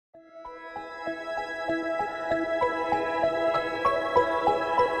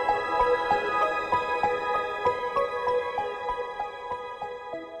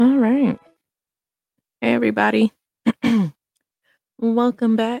everybody.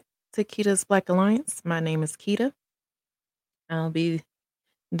 Welcome back to Keda's Black Alliance. My name is Keda. I'll be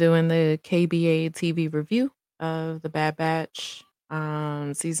doing the KBA TV review of The Bad Batch,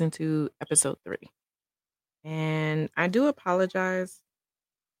 season 2, episode 3. And I do apologize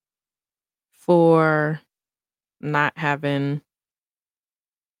for not having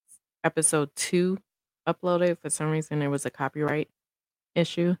episode 2 uploaded. For some reason, there was a copyright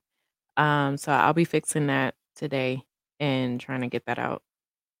issue. So I'll be fixing that today and trying to get that out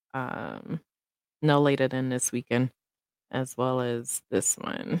um, no later than this weekend, as well as this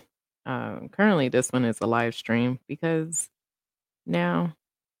one. Currently, this one is a live stream because now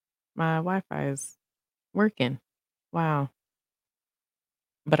my Wi-Fi is working. Wow.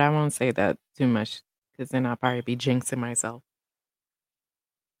 But I won't say that too much because then I'll probably be jinxing myself.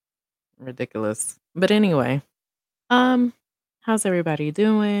 Ridiculous. But anyway, um, how's everybody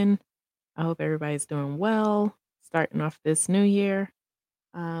doing? I hope everybody's doing well. Starting off this new year.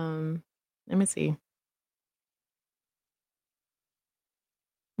 Let me see.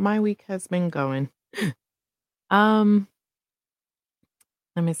 My week has been going. Um,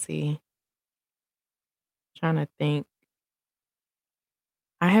 let me see. Trying to think.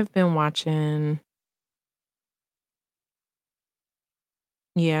 I have been watching,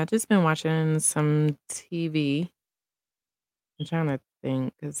 yeah, just been watching some TV. I'm trying to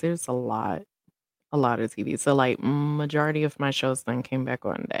think because there's a lot of TV. So, like, majority of my shows then came back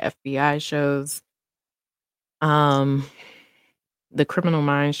on the FBI shows. Um, the Criminal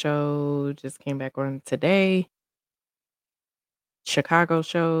Minds show just came back on today. Chicago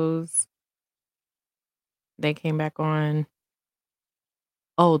shows, they came back on.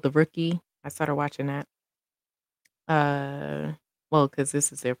 Oh, The Rookie. I started watching that. Uh, well, because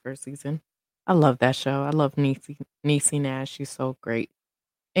this is their first season. I love that show. I love Niecy Nash. She's so great.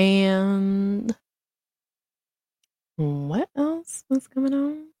 And what else was coming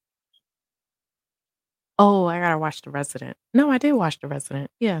on? Oh, I gotta watch The Resident. No, I did watch The Resident.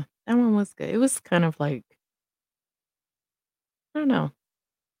 Yeah, that one was good. It was kind of like, I don't know.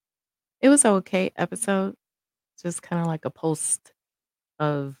 It was an okay episode. Just kind of like a post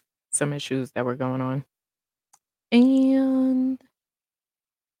of some issues that were going on. And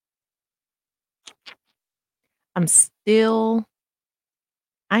I'm still,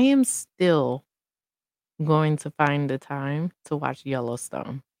 I am still going to find the time to watch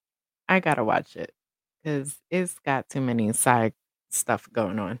Yellowstone. I gotta watch it because it's got too many side stuff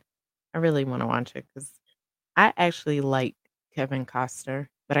going on. I really want to watch it because I actually like Kevin Costner,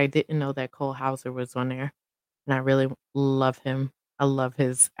 but I didn't know that Cole Hauser was on there, and I really love him. I love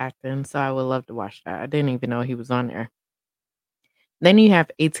his acting, so I would love to watch that. I didn't even know he was on there. Then you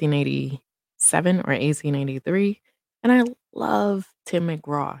have 1887 or 1883, and I love Tim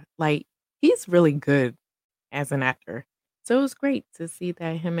McGraw. Like, he's really good as an actor. So it was great to see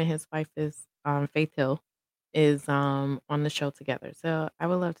that him and his wife is Faith Hill is on the show together. So I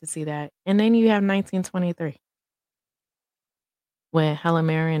would love to see that. And then you have 1923 with Helen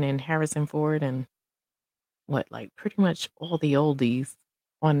Mirren and Harrison Ford and what, like, pretty much all the oldies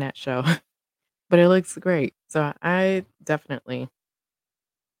on that show. But it looks great. So I definitely,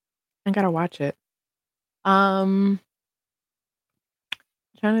 I gotta watch it. Um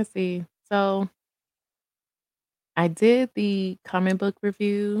Trying to see. So I did the comic book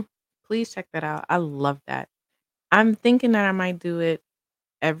review. Please check that out. I love that. I'm thinking that I might do it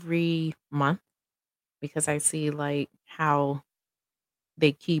every month because I see like how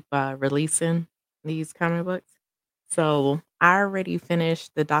they keep releasing these comic books. So I already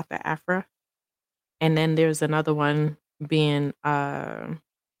finished the Dr. Afra, and then there's another one being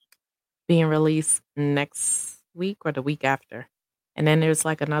being released next week or the week after. And then there's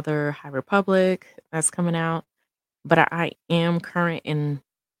like another High Republic that's coming out. But I am current in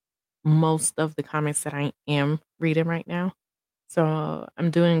most of the comics that I am reading right now. So I'm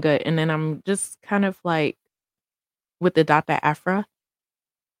doing good. And then I'm just kind of like with the Dr. Afra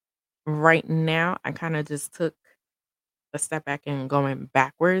right now, I kind of just took a step back and going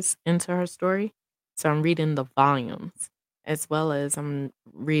backwards into her story. So I'm reading the volumes as well as I'm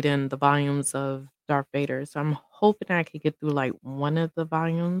reading the volumes of Darth Vader. So I'm hoping I could get through like one of the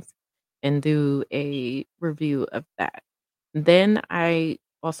volumes and do a review of that. Then I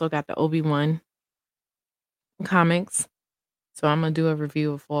also got the Obi-Wan comics. So I'm gonna do a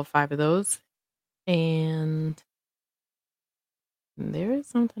review of all five of those. And there is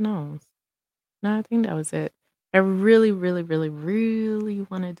something else. No, I think that was it. I really, really, really, really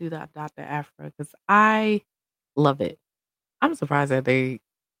want to do that Dr. Afra because I love it. I'm surprised that they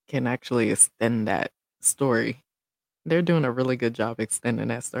can actually extend that story. They're doing a really good job extending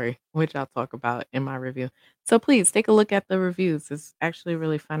that story, which I'll talk about in my review. So please take a look at the reviews. It's actually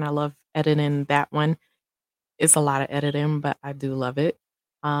really fun. I love editing that one. It's a lot of editing, but I do love it.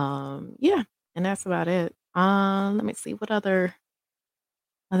 Yeah, and that's about it. Let me see what other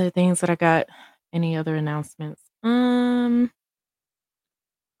things that I got. Any other announcements? I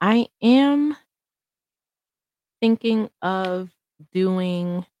am thinking of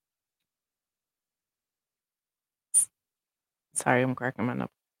doing. Sorry, I'm cracking my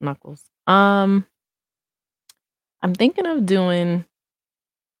knuckles. I'm thinking of doing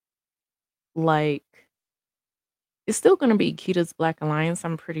like it's still gonna be Keda's Black Alliance,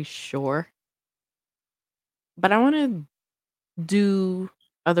 I'm pretty sure. But I wanna do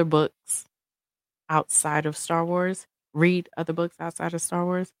other books outside of Star Wars, read other books outside of Star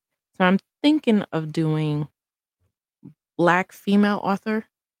Wars. So I'm thinking of doing Black female author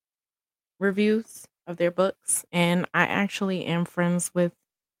reviews of their books. And I actually am friends with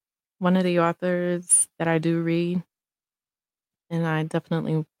one of the authors that I do read. And I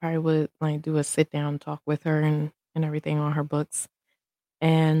definitely probably would like do a sit down talk with her and everything on her books.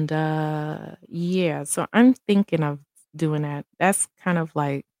 And yeah, so I'm thinking of doing that. That's kind of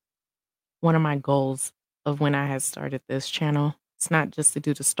like one of my goals of when I had started this channel. It's not just to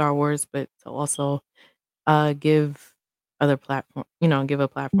do the Star Wars, but to also give other platform, give a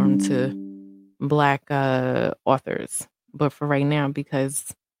platform to black authors. But for right now,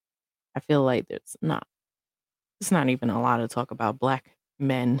 because I feel like it's not even a lot of talk about black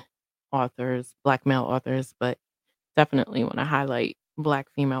men authors, black male authors, but definitely want to highlight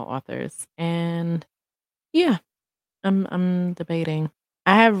black female authors. And yeah, I'm debating.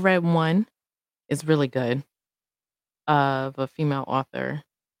 I have read one. It's really good of a female author,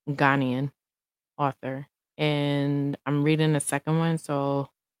 Ghanaian author, and I'm reading the second one. So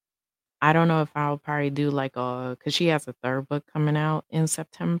I don't know if I'll probably do like a because she has a third book coming out in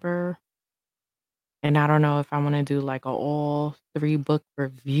September, and I don't know if I want to do like a all three book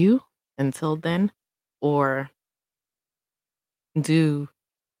review until then, or do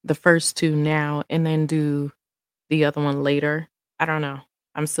the first two now and then do the other one later. I don't know.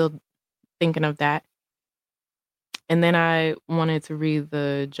 I'm still thinking of that. And then I wanted to read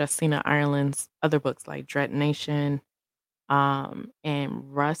the Justina Ireland's other books like Dread Nation, and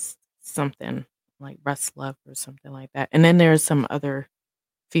Rust something, like Rust Love or something like that. And then there's some other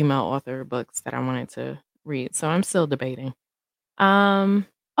female author books that I wanted to read. So I'm still debating. Oh,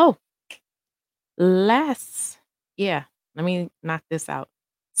 last yeah, let me knock this out.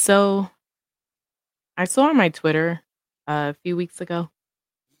 So I saw on my Twitter a few weeks ago,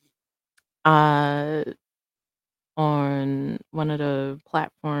 uh on one of the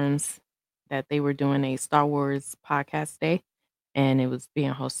platforms that they were doing a Star Wars podcast day, and it was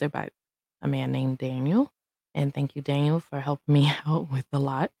being hosted by a man named Daniel. And thank you, Daniel, for helping me out with a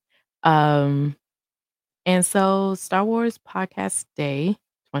lot. Um, and so Star Wars Podcast Day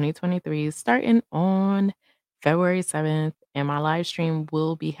 2023 is starting on February 7th, and my live stream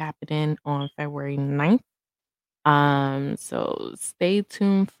will be happening on February 9th. So stay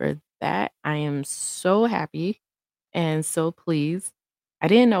tuned for that. I am so happy and so pleased. I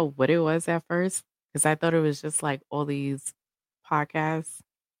didn't know what it was at first because I thought it was just like all these podcasts.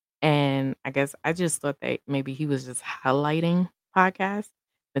 And I guess I just thought that maybe he was just highlighting podcasts.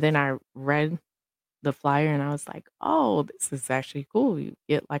 But then I read the flyer and I was like, oh, this is actually cool. You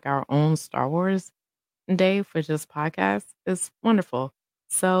get like our own Star Wars day for just podcasts. It's wonderful.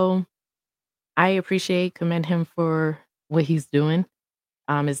 So I appreciate, commend him for what he's doing.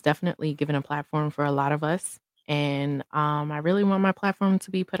 It's definitely given a platform for a lot of us, and I really want my platform to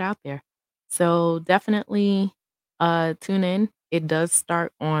be put out there. So definitely tune in. It does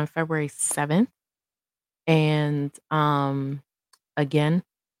start on February 7th, and again,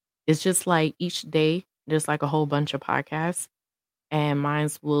 it's just like each day there's like a whole bunch of podcasts, and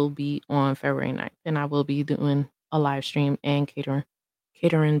mine's will be on February 9th, and I will be doing a live stream and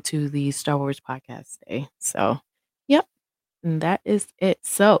catering to the Star Wars podcast day. So, yep, and that is it.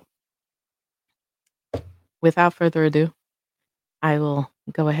 So, without further ado, I will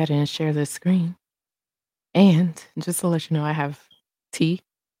go ahead and share this screen. And just to let you know, I have tea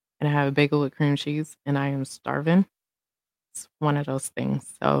and I have a bagel with cream cheese, and I am starving. It's one of those things.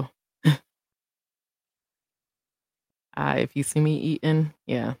 So, if you see me eating,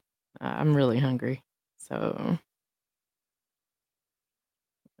 yeah, I'm really hungry. So,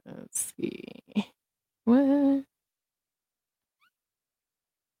 let's see. What?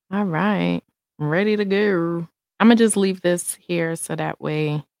 All right. I'm ready to go. I'm gonna just leave this here so that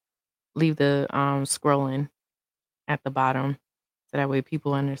way leave the scrolling at the bottom so that way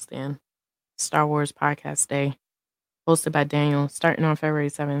people understand. Star Wars Podcast Day. hosted by Daniel, starting on February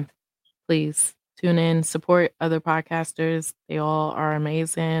 7th. Please tune in, support other podcasters. They all are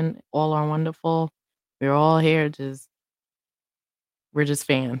amazing, all are wonderful. We're all here we're just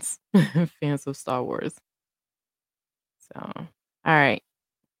fans, fans of Star Wars. So, all right,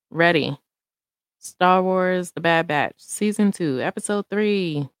 ready. Star Wars The Bad Batch, Season 2, Episode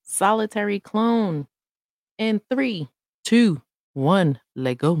 3, Solitary Clone. In 3, 2, 1,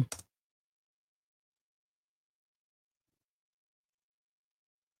 let go.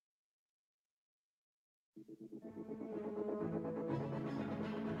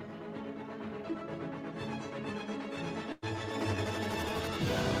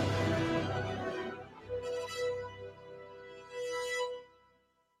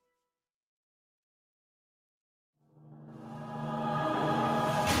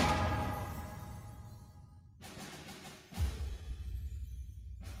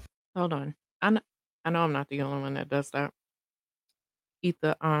 Hold on. I know I'm not the only one that does that. Eat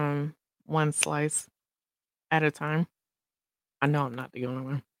the one slice at a time. I know I'm not the only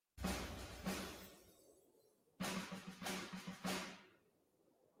one.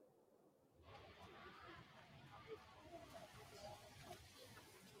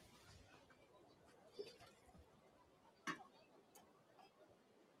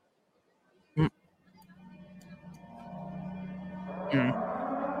 Mm, mm.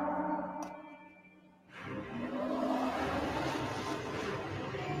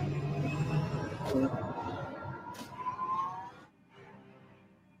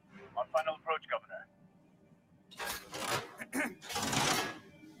 On final approach, Governor.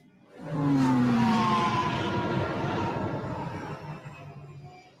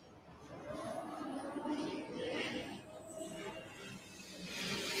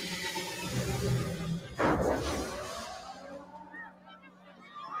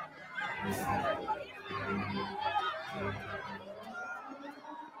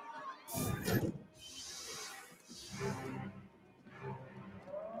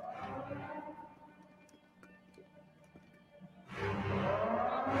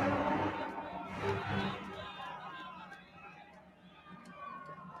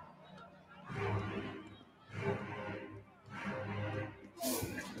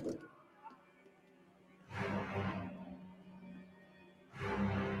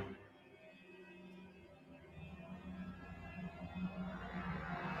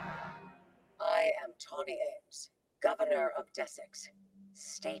 I am Tawny Ames, Governor of Desix.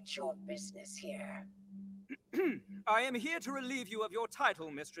 State your business here. I am here to relieve you of your title,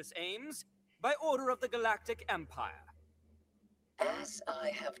 Mistress Ames, by order of the Galactic Empire. As I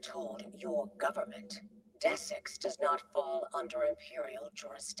have told your government, Desix does not fall under Imperial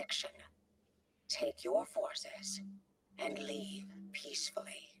jurisdiction. Take your forces and leave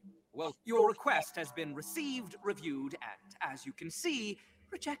peacefully. Well, your request has been received, reviewed, and, as you can see,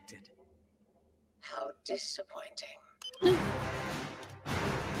 rejected. How disappointing.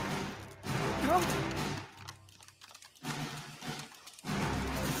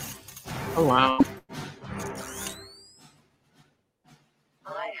 Oh, wow.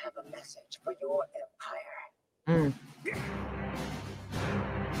 I have a message for your empire. Mm.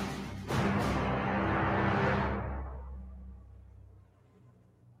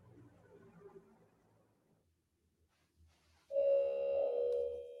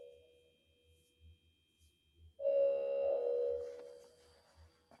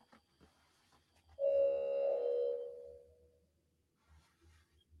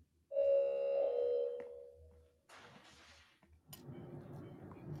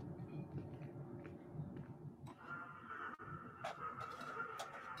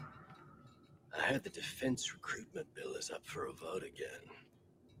 I heard the defense recruitment bill is up for a vote again.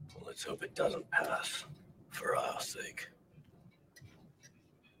 Well, let's hope it doesn't pass, for our sake.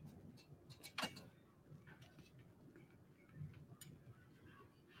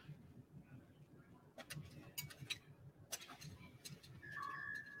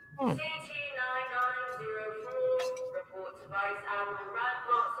 Oh. CT-9904, report to Vice Admiral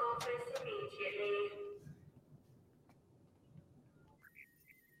Radbart's office immediately.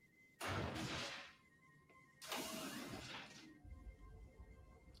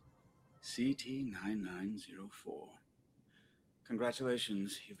 CT-9904.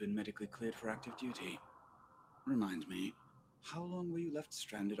 Congratulations, you've been medically cleared for active duty. Remind me, how long were you left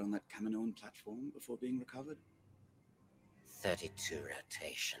stranded on that Kaminoan platform before being recovered? 32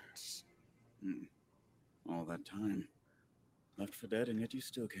 rotations. All that time. Left for dead, and yet you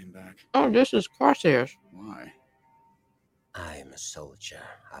still came back. Oh, this is Crosshairs. Why? I am a soldier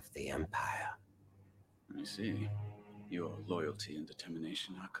of the Empire. I see. Your loyalty and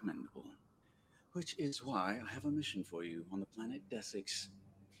determination are commendable. Which is why I have a mission for you on the planet Desix.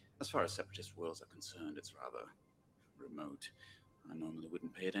 As far as separatist worlds are concerned, it's rather remote. I normally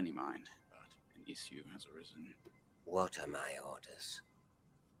wouldn't pay it any mind, but an issue has arisen. What are my orders?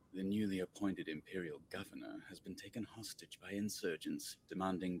 The newly appointed Imperial Governor has been taken hostage by insurgents,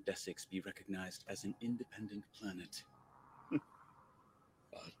 demanding Desix be recognized as an independent planet.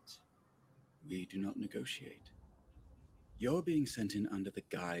 But we do not negotiate. You're being sent in under the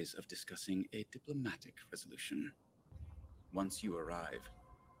guise of discussing a diplomatic resolution. Once you arrive,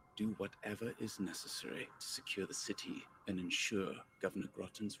 do whatever is necessary to secure the city and ensure Governor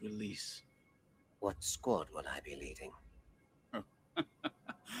Grotton's release. What squad will I be leading?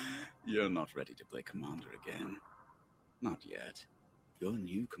 You're not ready to play commander again. Not yet. Your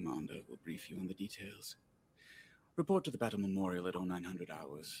new commander will brief you on the details. Report to the Battle Memorial at 0900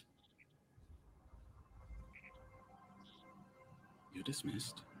 hours. You're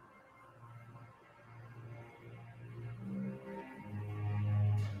dismissed.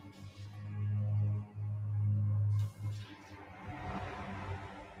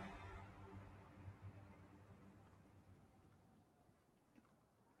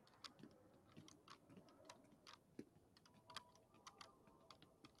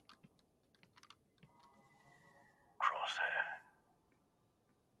 Crosshair.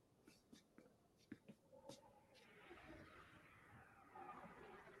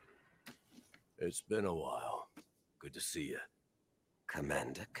 It's been a while. Good to see you.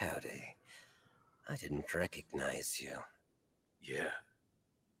 Commander Cody. I didn't recognize you. Yeah.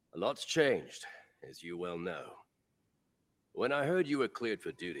 A lot's changed, as you well know. When I heard you were cleared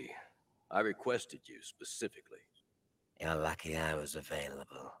for duty, I requested you specifically. You're lucky I was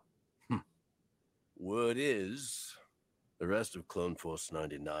available. Word is, the rest of Clone Force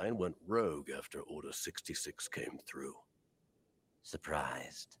 99 went rogue after Order 66 came through.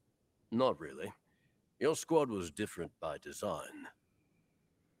 Surprised? Not really. Your squad was different by design.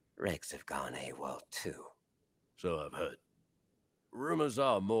 Regs have gone AWOL too. So I've heard. Rumors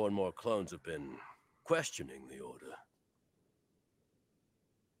are more and more clones have been questioning the Order.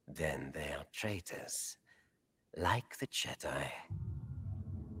 Then they are traitors. Like the Jedi.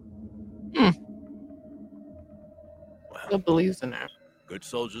 Still believes in that. Good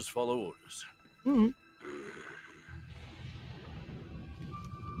soldiers follow orders. Hmm.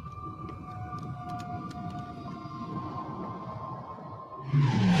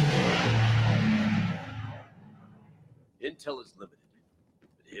 Intel is limited,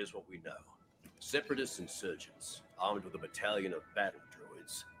 but here's what we know. Separatist insurgents, armed with a battalion of battle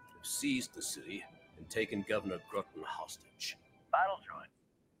droids, have seized the city and taken Governor Grotton hostage. Battle droid.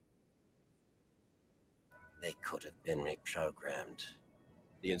 They could have been reprogrammed.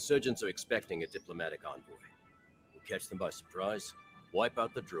 The insurgents are expecting a diplomatic envoy. We'll catch them by surprise, wipe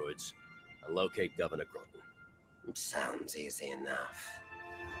out the droids, and locate Governor Grotton. Sounds easy enough.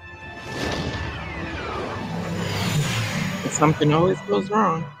 But something always goes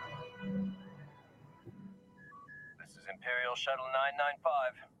wrong. This is Imperial Shuttle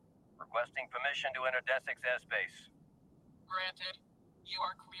 995. Requesting permission to enter Desix airspace. Granted. You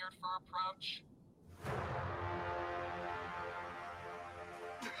are cleared for approach.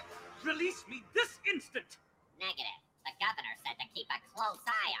 Release me this instant! Negative. The governor said to keep a close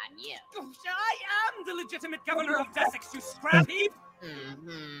eye on you. I am the legitimate governor of Desix, you scrap heap!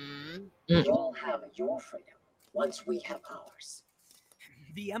 Mm-hmm. You'll have your freedom once we have ours.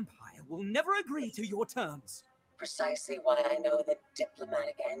 The Empire will never agree to your terms. Precisely why I know the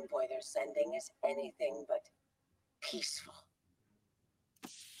diplomatic envoy they're sending is anything but peaceful.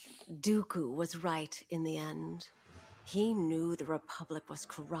 Dooku was right in the end. He knew the Republic was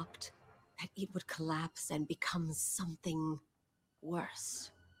corrupt, that it would collapse and become something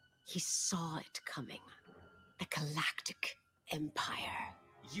worse. He saw it coming. The Galactic Empire.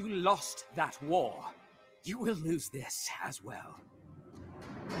 You lost that war. You will lose this as well.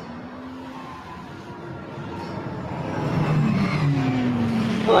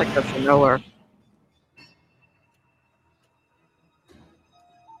 I like the vanilla.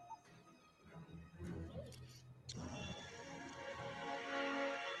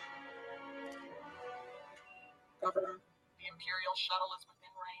 Governor? The Imperial shuttle is within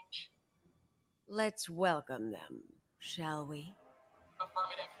range. Let's welcome them, shall we?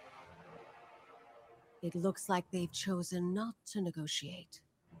 Affirmative. It looks like they've chosen not to negotiate.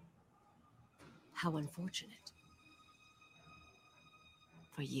 How unfortunate.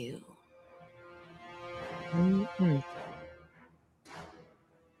 For you. Mm-hmm.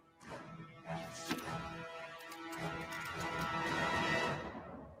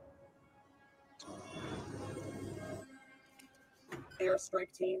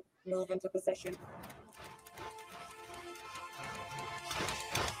 Airstrike team, move into position.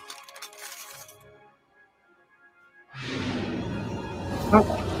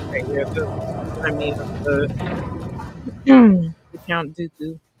 Okay, yeah, this I mean the the Count Dooku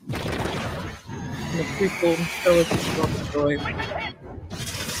in the prequel trilogy of the droid.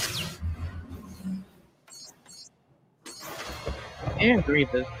 And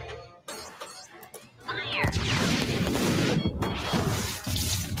Grievous.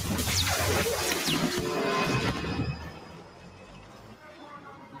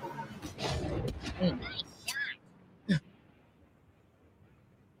 Mm.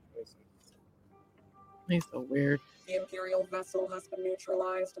 He's so weird. The Imperial vessel has been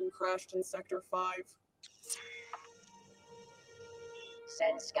neutralized and crashed in Sector 5.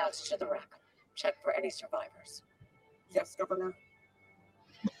 Send scouts to the wreck. Check for any survivors. Yes, Governor.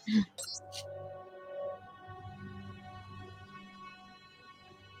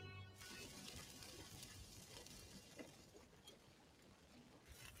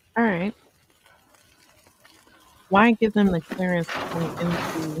 All right. Why give them the clearance to come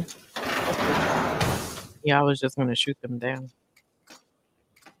into? Yeah, I was just gonna shoot them down.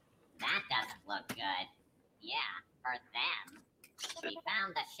 That doesn't look good. Yeah, for them. We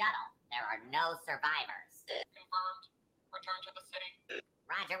found the shuttle. There are no survivors. Confirmed. Return to the city.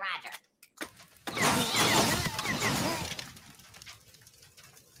 Roger, roger.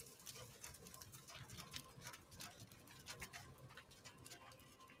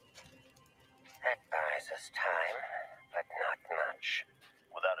 That buys us time, but not much.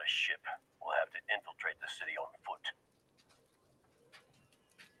 Without a ship, we'll have to infiltrate the city on foot.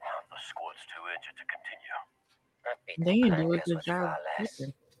 The squad's too injured to continue. They didn't do a good job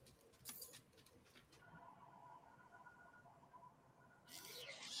either.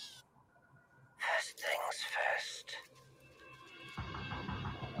 First things first.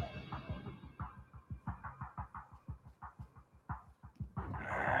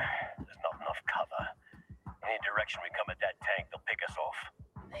 There's not enough cover. Any direction we come at that tank, they'll pick us off.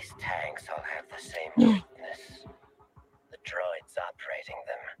 These tanks all have the same weakness. The droids operating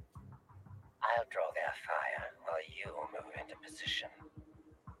them. I'll draw their fire while you move into position.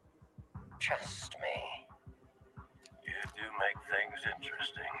 Trust me. You do make things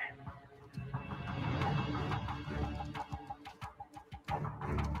interesting.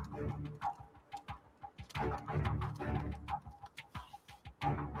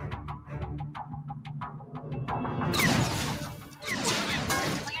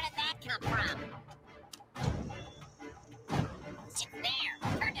 Where did that come from? It's there.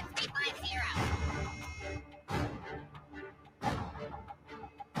 Turn to 350.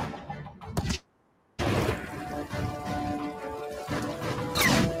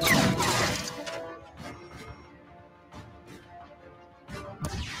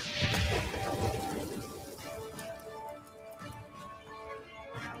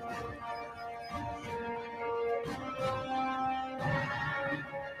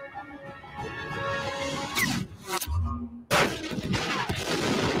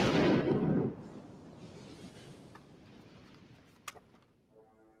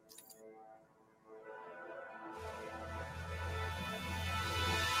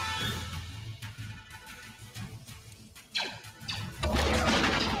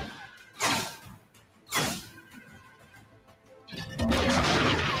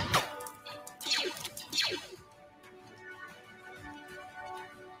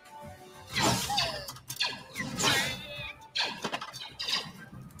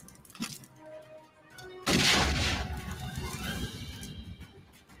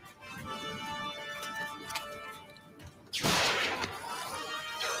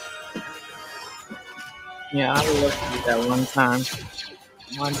 Yeah, I would love to do that one time.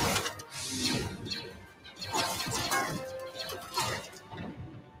 One.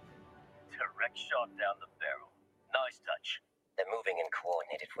 Direct shot down the barrel. Nice touch. They're moving in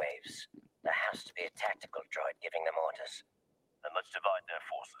coordinated waves. There has to be a tactical droid giving them orders. Then let's divide their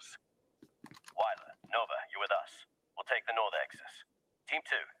forces. Wyler, Nova, you're with us. We'll take the north axis. Team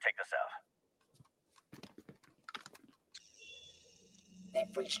 2, take the south.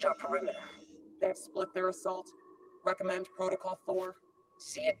 They've reached our perimeter. They've split their assault. Recommend Protocol 4.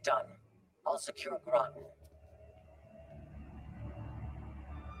 See it done. I'll secure Grunt.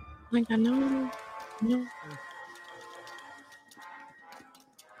 Like I know. No.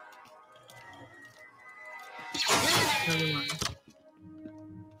 Never mind.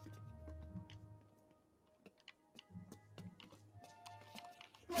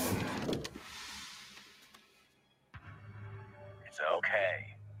 It's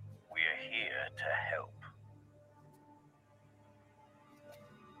okay. We're here to help.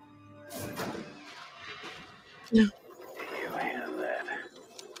 You hear that?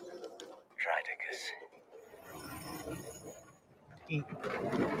 Triticus.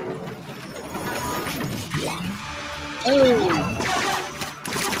 Oh,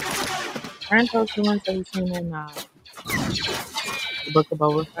 aren't those the ones that we seen in the Book of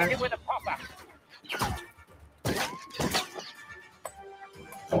Boba Fett? With a popper.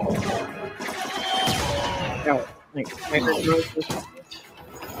 No, like Tiger Growth or something.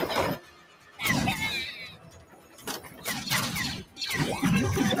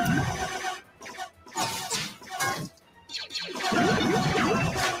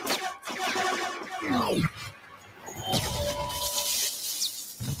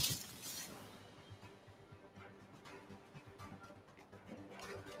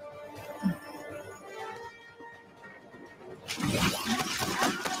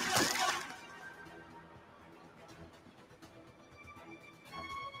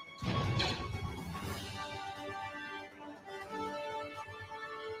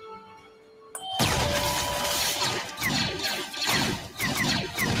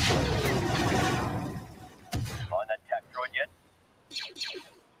 Find that tap droid yet?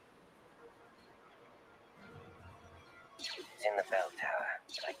 It's in the bell tower,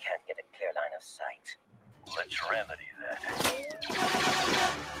 but I can't get a clear line of sight. Let's remedy that.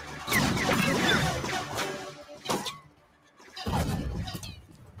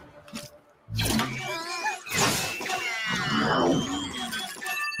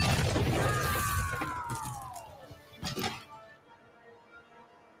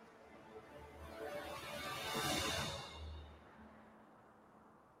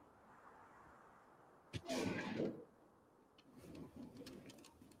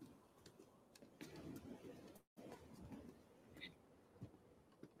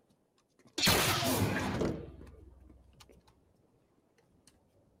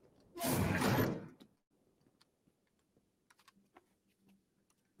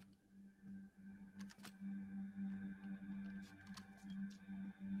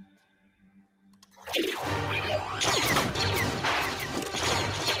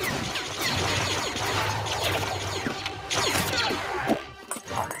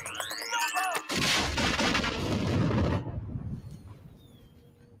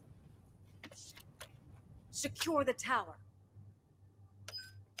 Secure the tower.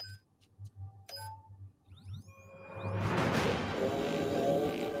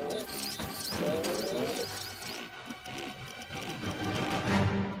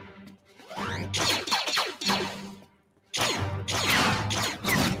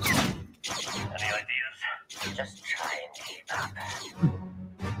 Any ideas? Just try and keep up.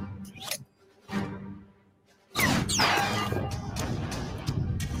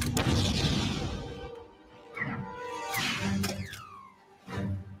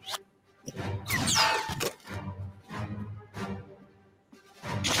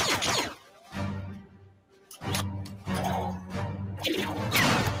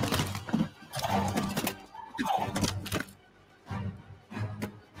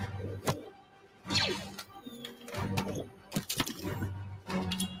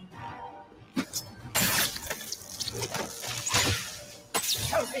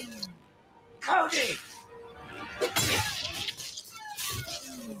 Cody!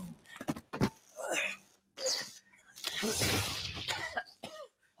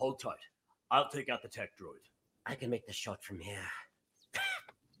 Hold tight. I'll take out the tech droid. I can make the shot from here.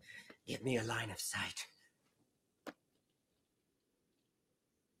 Give me a line of sight.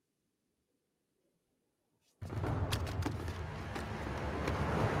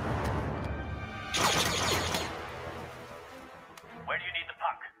 Where do you need the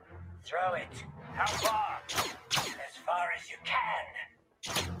puck? Throw it. How far? As far as you can.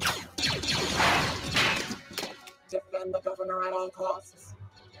 Defend the governor at all costs.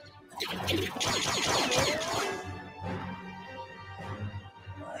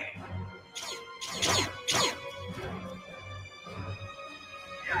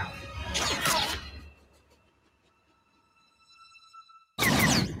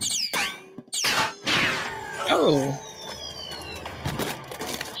 Oh,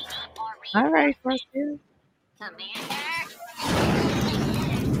 all right, first here. Commander?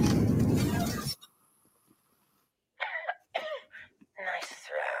 Nice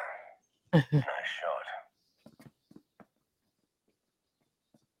throw. Nice shot.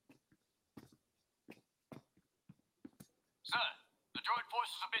 Sir, the droid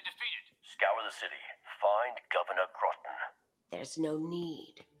forces have been defeated. Scour the city. Find Governor Groton. There's no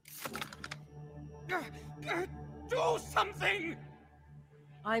need. Do something!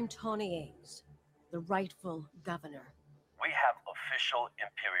 I'm Tawny Ames, the rightful governor. We have official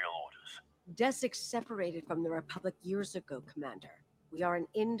Imperial orders. Desix separated from the Republic years ago, Commander. We are an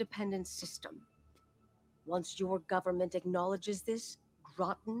independent system. Once your government acknowledges this,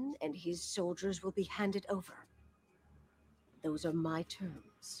 Groton and his soldiers will be handed over. Those are my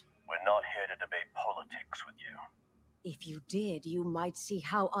terms. We're not here to debate politics with you. If you did, you might see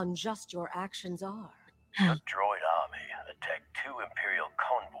how unjust your actions are. The droid army attacked 2 Imperial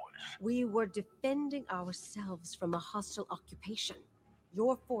convoys. We were defending ourselves from a hostile occupation.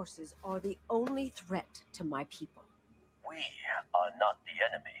 Your forces are the only threat to my people. We are not the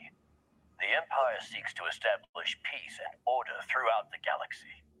enemy. The Empire seeks to establish peace and order throughout the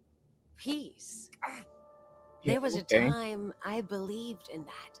galaxy. Peace? Yeah, There was a okay. time I believed in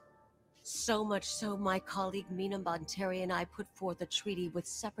that. So much so my colleague Mina Monteri and I put forth a treaty with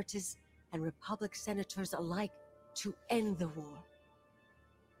Separatists and Republic senators alike to end the war.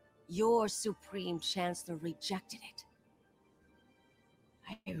 Your Supreme Chancellor rejected it.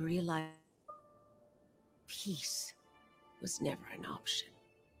 I realized peace was never an option.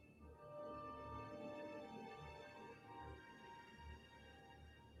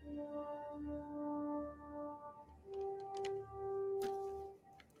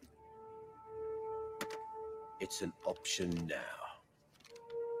 It's an option now.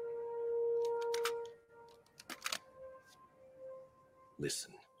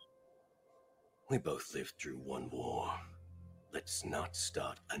 Listen, we both lived through one war. Let's not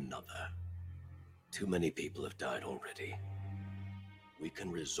start another. Too many people have died already. We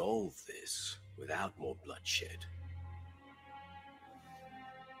can resolve this without more bloodshed.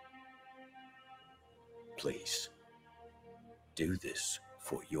 Please, do this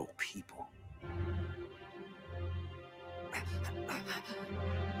for your people.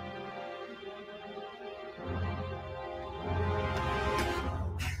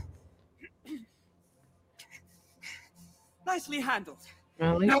 Nicely handled.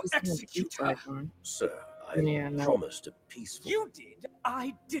 Well, at least Now she's gonna execute peace her. icon. Sir, I Yeah, no. promised a peaceful... You did,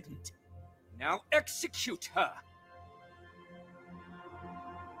 I didn't. Now execute her.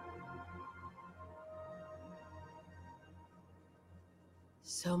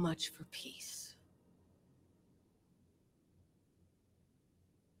 So much for peace.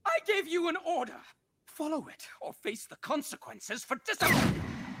 I gave you an order. Follow it, or face the consequences for disobeying.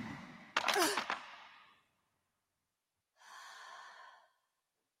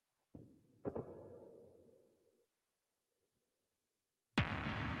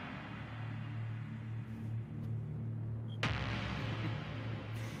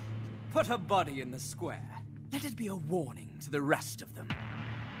 Put her body in the square. Let it be a warning to the rest of them.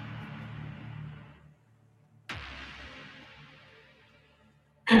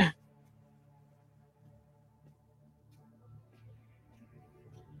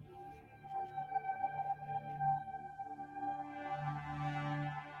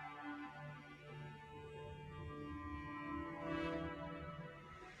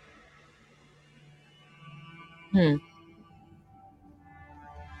 Hmm.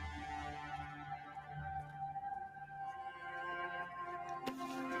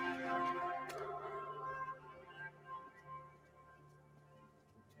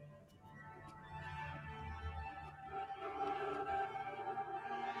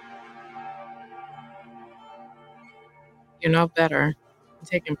 You know better. You're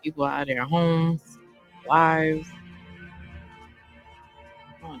taking people out of their homes, lives.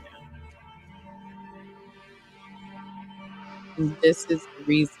 Come on now. This is the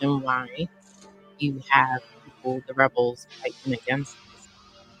reason why you have people, the rebels, fighting against this.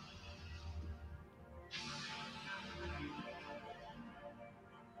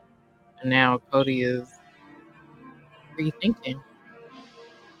 And now Cody is rethinking.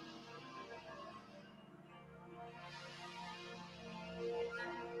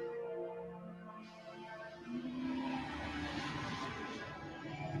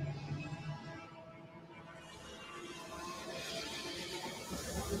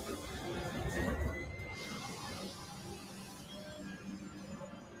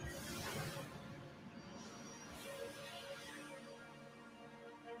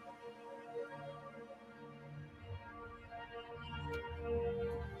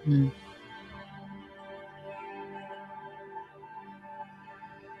 Hmm.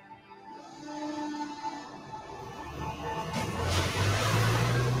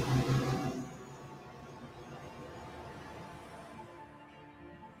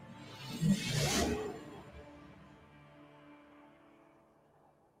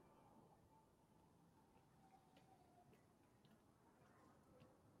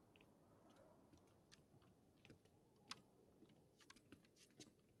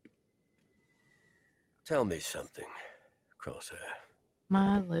 Tell me something, Crosshair.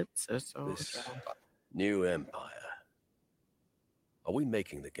 My lips are so This dry. new empire. Are we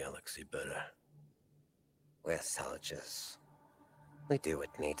making the galaxy better? We're soldiers. We do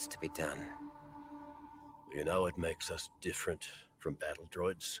what needs to be done. You know what makes us different from battle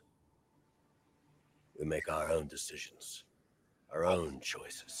droids? We make our own decisions, our own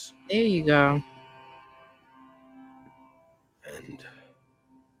choices. There you go. And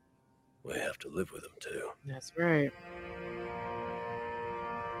we have to live with them too. That's right.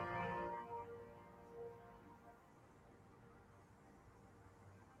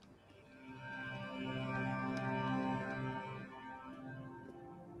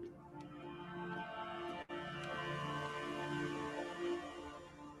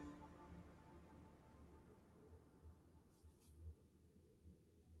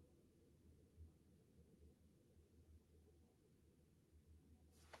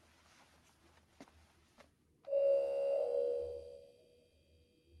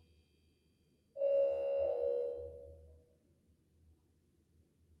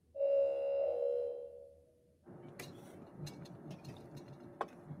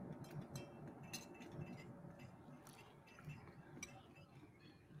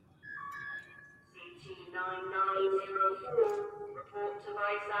 CT-9904, report to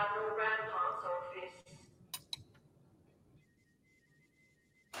Vice Admiral Rampart's office.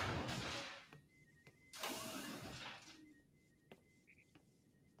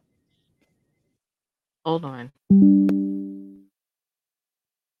 Hold on.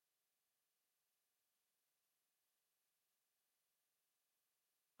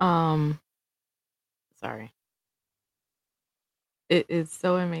 Um, sorry. It is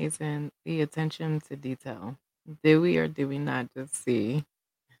so amazing the attention to detail. Did we or did we not just see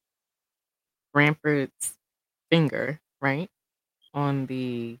Ramford's finger, right, on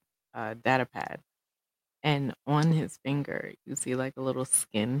the data pad? And on his finger, you see like a little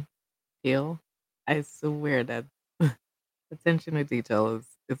skin peel. I swear that attention to detail is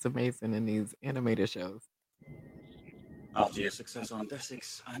it's amazing in these animated shows. After your success on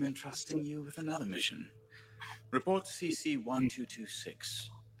Desix, I'm entrusting you with another mission. Report CC 1226.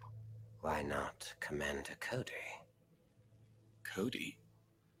 Why not Commander Cody? Cody?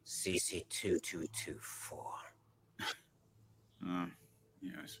 CC 2224.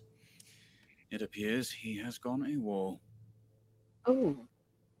 Yes. It appears he has gone AWOL. Oh.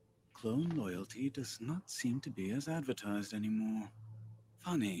 Clone loyalty does not seem to be as advertised anymore.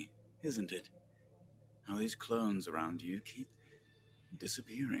 Funny, isn't it? How these clones around you keep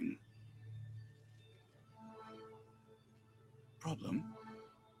disappearing. Problem?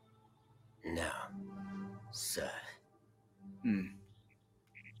 No, sir. Then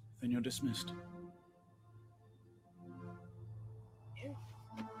you're dismissed.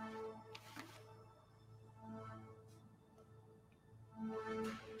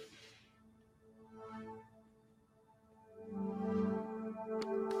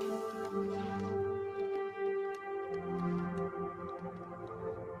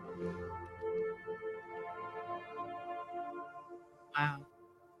 Wow.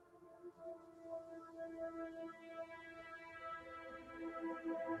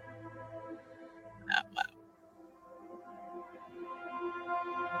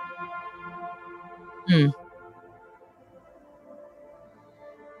 Mm.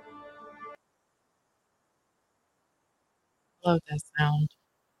 Love that sound.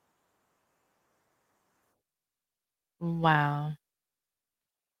 Wow.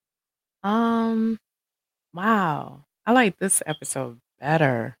 Um, wow. I like this episode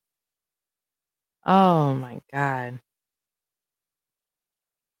better. Oh my god.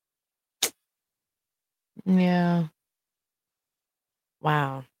 Yeah.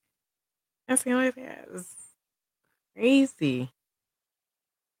 Wow. That's the only thing that's crazy.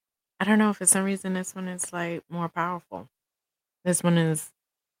 I don't know, for some reason this one is like more powerful. This one is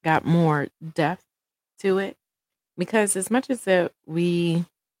got more depth to it because as much as that we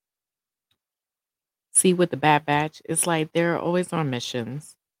see with the Bad Batch, it's like they're always on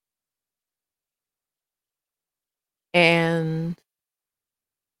missions. And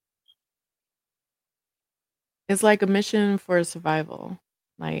it's like a mission for survival,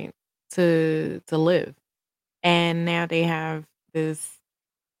 like to live. And now they this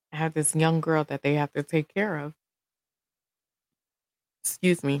have this young girl that they have to take care of.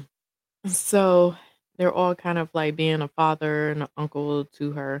 Excuse me. So they're all kind of like being a father and an uncle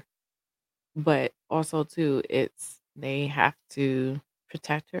to her, but also too it's they have to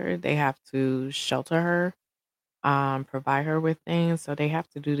protect her, they have to shelter her, provide her with things, so they have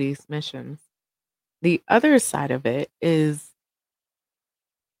to do these missions. The other side of it is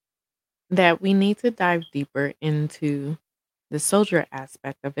that we need to dive deeper into the soldier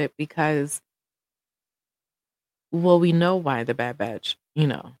aspect of it because, well, we know why the Bad Batch,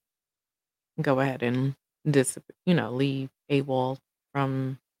 go ahead and leave AWOL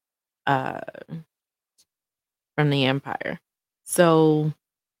from uh from the Empire. So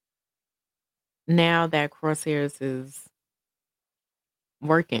now that Crosshairs is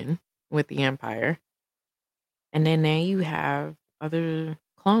working with the Empire, and then now you have other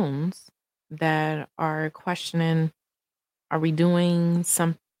clones that are questioning, are we doing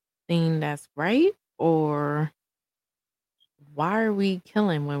something that's right? Or why are we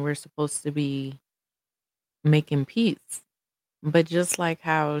killing when we're supposed to be making peace? But just like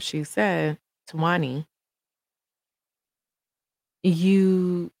how she said, Tawani,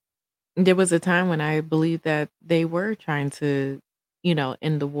 you there was a time when I believed that they were trying to,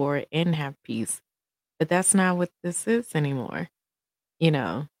 end the war and have peace. But that's not what this is anymore. You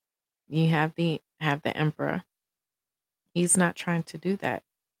know, you have the emperor. He's not trying to do that.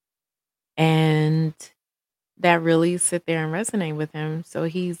 And that really sit there and resonate with him. So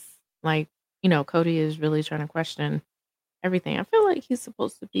he's like, Cody is really trying to question everything. I feel like he's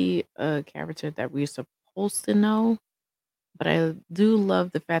supposed to be a character that we're supposed to know, but I do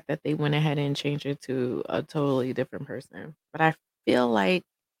love the fact that they went ahead and changed it to a totally different person. But feel like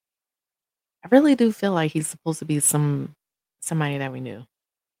I really do feel like he's supposed to be somebody that we knew.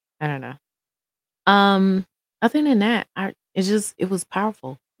 I don't know. Um, Other than that, it was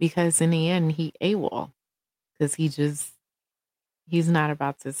powerful because in the end he AWOL because he's not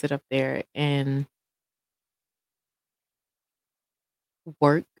about to sit up there and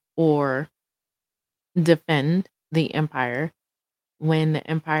work or defend the empire when the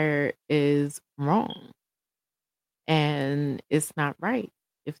empire is wrong and it's not right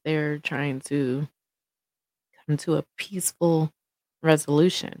if they're trying to come to a peaceful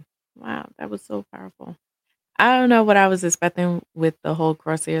resolution. Wow, that was so powerful. I don't know what I was expecting with the whole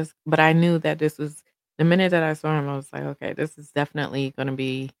crosshairs, but I knew that this was the minute that I saw him, I was like, okay, this is definitely gonna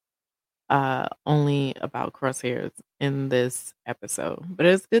be only about crosshairs in this episode. But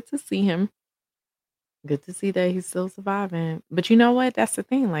it's good to see him. Good to see that he's still surviving. But you know what? That's the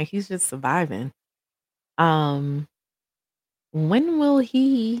thing. Like he's just surviving. Um, when will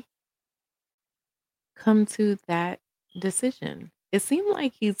he come to that decision? It seemed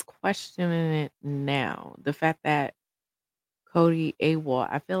like he's questioning it now. The fact that Cody AWOL,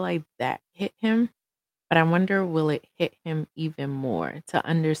 I feel like that hit him, but I wonder will it hit him even more to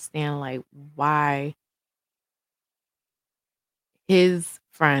understand like why his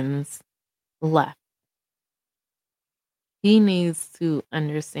friends left. He needs to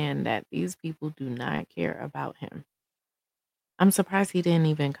understand that these people do not care about him. I'm surprised he didn't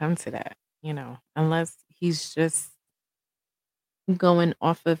even come to that, unless he's just going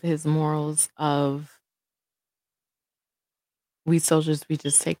off of his morals of we soldiers, we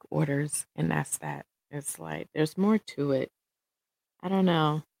just take orders and that's that. It's like there's more to it. I don't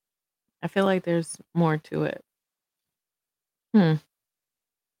know. I feel like there's more to it. Hmm.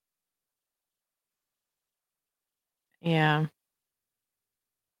 Yeah.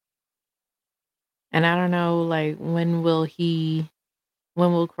 And I don't know, like, when will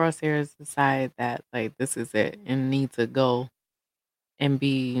Crosshairs decide that, like, this is it and need to go and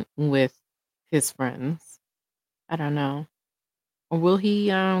be with his friends? I don't know. Or will he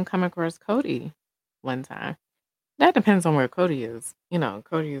come across Cody one time? That depends on where Cody is.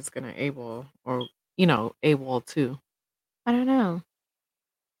 Cody is gonna able or able too. I don't know.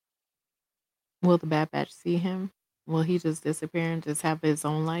 Will the Bad Batch see him? Will he just disappear and just have his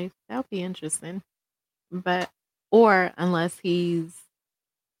own life? That would be interesting. But or unless he's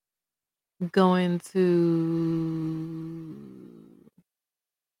going to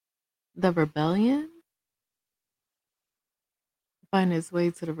the rebellion, find his way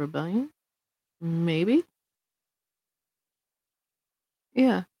to the rebellion, maybe.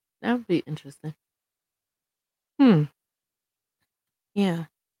 Yeah, that would be interesting. Hmm. Yeah.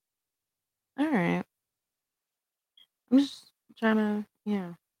 All right. I'm just trying to,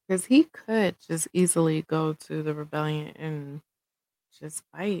 yeah, because he could just easily go to the rebellion and just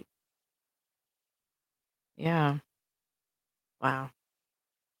fight. Yeah. Wow.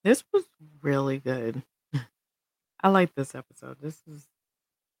 This was really good. I like this episode. This is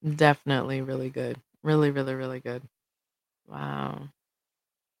definitely really good. Really, really, really good. Wow.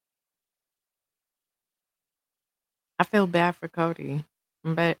 I feel bad for Cody,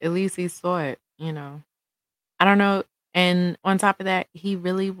 but at least he saw it. I don't know. And on top of that, he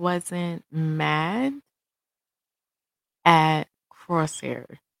really wasn't mad at Crosshair.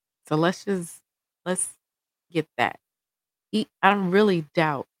 So let's get that. I don't really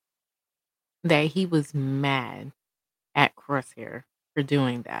doubt that he was mad at Crosshair for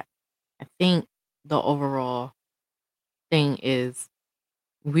doing that. I think the overall thing is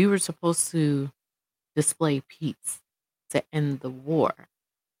we were supposed to display peace to end the war.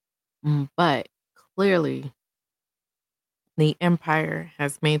 But clearly, the Empire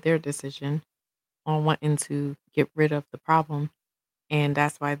has made their decision on wanting to get rid of the problem. And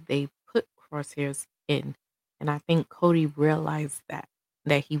that's why they put Crosshairs in. And I think Cody realized that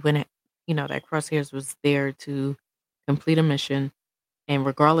he went, that Crosshairs was there to complete a mission. And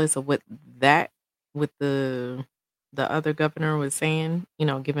regardless of what the other governor was saying,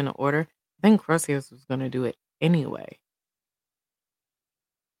 giving an order, I think Crosshairs was going to do it anyway.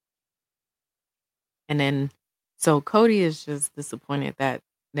 And then, so Cody is just disappointed that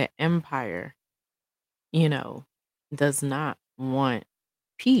the Empire, you know, does not want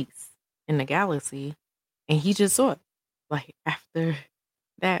peace in the galaxy. And he just saw it. Like after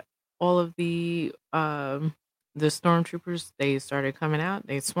that, all of the stormtroopers, they started coming out,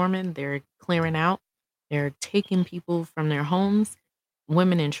 they swarming, they're clearing out, they're taking people from their homes,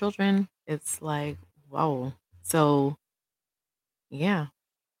 women and children. It's like, whoa. So yeah,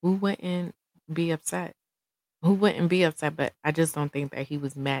 who wouldn't be upset? Who wouldn't be upset? But I just don't think that he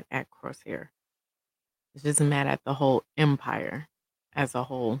was mad at Crosshair. He's just mad at the whole empire as a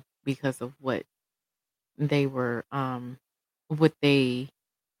whole because of they were what they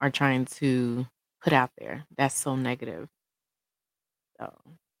are trying to put out there. That's so negative. So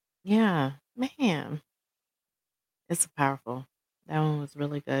yeah, man, it's powerful. That one was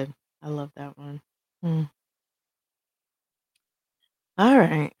really good. I love that one. Mm. All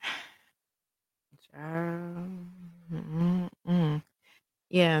right. Mm-mm.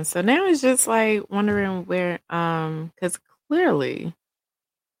 Yeah, so now it's just like wondering where because clearly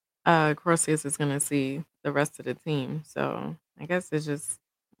Corsius is gonna see the rest of the team. So I guess it's just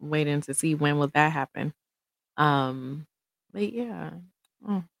waiting to see when will that happen. Um but yeah.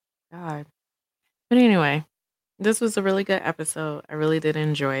 Oh God. But anyway, this was a really good episode. I really did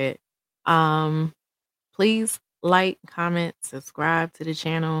enjoy it. Um please like, comment, subscribe to the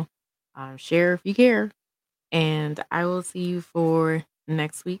channel, share if you care. And I will see you for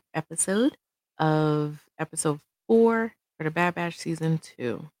next week episode of episode 4 for the Bad Batch season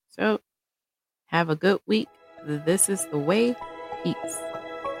 2. So have a good week. This is the way. Peace.